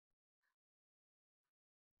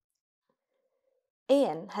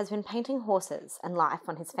Ian has been painting horses and life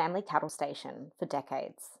on his family cattle station for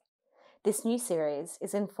decades. This new series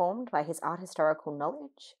is informed by his art historical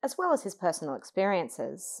knowledge as well as his personal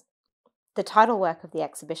experiences. The title work of the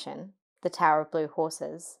exhibition, The Tower of Blue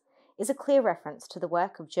Horses, is a clear reference to the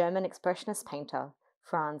work of German expressionist painter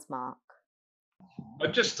Franz Marc. I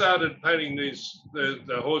just started painting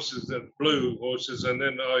the horses, the blue horses, and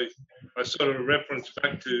then I sort of referenced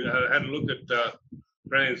back to, I had a look at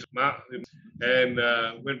Franz Marc and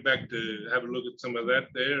went back to have a look at some of that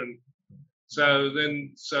there. And so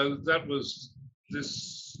that was,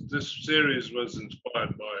 this series was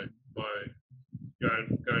inspired by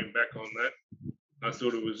going back on that. I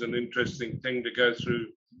thought it was an interesting thing to go through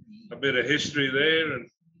a bit of history there. And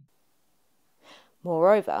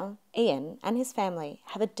moreover, Ian and his family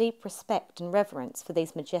have a deep respect and reverence for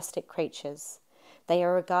these majestic creatures. They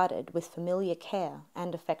are regarded with familiar care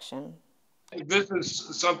and affection. This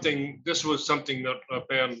was something that I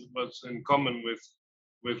found was in common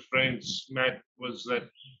with Franz Marc, was that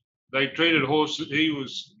they treated horses, he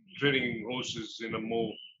was treating horses in a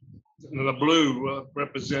more, the blue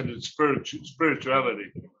represented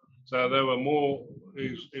spirituality. So they were more,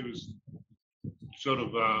 he was sort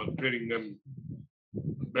of treating them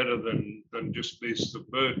better than just beasts of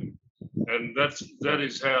burden. And that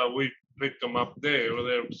is how we picked them up there.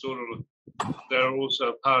 They're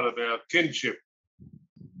also part of our kinship.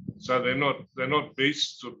 So they're not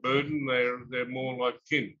beasts of burden, they're more like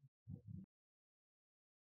kin.